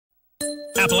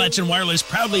Appalachian Wireless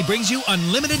proudly brings you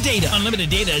unlimited data. Unlimited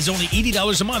data is only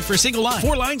 $80 a month for a single line.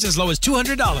 4 lines as low as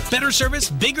 $200. Better service,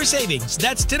 bigger savings.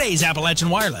 That's today's Appalachian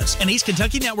Wireless, an East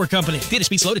Kentucky network company. Data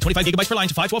speed slow to 25 gigabytes per line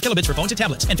to 512 kilobits for phones and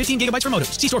tablets, and 15 gigabytes for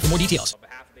modems. See store for more details.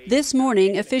 This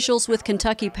morning, officials with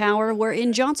Kentucky Power were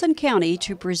in Johnson County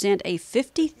to present a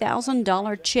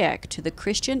 $50,000 check to the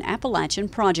Christian Appalachian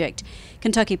Project.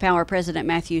 Kentucky Power President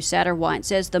Matthew Satterwhite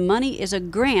says the money is a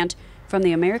grant from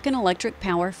the American Electric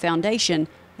Power Foundation,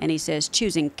 and he says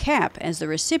choosing CAP as the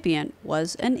recipient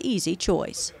was an easy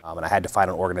choice. And I had to find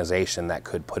an organization that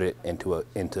could put it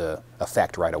into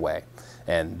effect right away.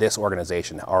 And this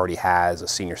organization already has a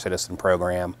senior citizen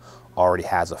program, already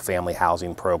has a family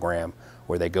housing program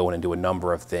where they go in and do a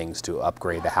number of things to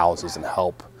upgrade the houses and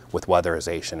help with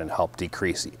weatherization and help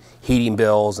decrease heating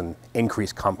bills and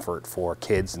increase comfort for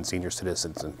kids and senior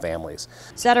citizens and families.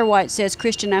 Satterwhite says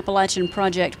Christian Appalachian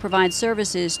Project provides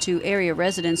services to area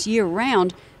residents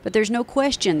year-round, but there's no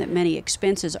question that many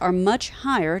expenses are much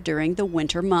higher during the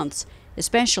winter months,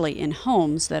 especially in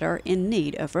homes that are in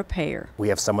need of repair. We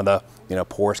have some of the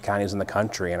poorest counties in the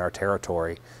country in our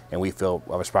territory, and we feel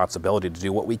a responsibility to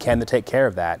do what we can to take care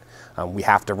of that. We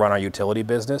have to run our utility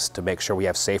business to make sure we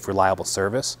have safe, reliable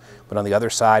service, but on the other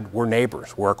side, we're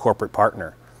neighbors, we're a corporate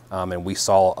partner, and we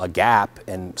saw a gap,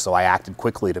 and so I acted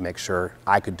quickly to make sure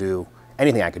I could do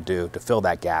anything I could do to fill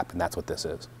that gap, and that's what this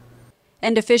is.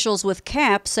 And officials with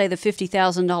CAP say the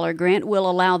 $50,000 grant will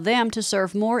allow them to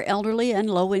serve more elderly and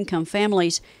low-income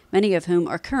families, many of whom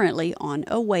are currently on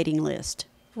a waiting list.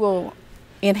 We'll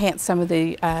enhance some of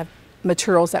the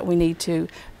materials that we need to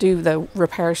do the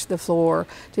repairs to the floor,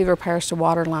 do the repairs to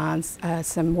water lines,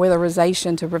 some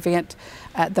weatherization to prevent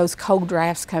those cold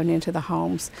drafts coming into the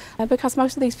homes. Because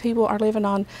most of these people are living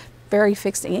on very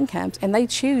fixed incomes, and they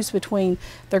choose between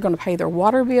they're going to pay their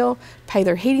water bill, pay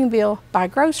their heating bill, buy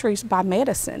groceries, buy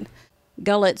medicine.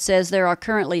 Gullett says there are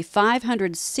currently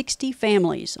 560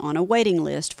 families on a waiting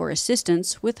list for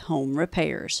assistance with home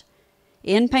repairs.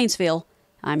 In Paintsville,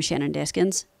 I'm Shannon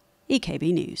Deskins,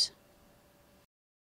 EKB News.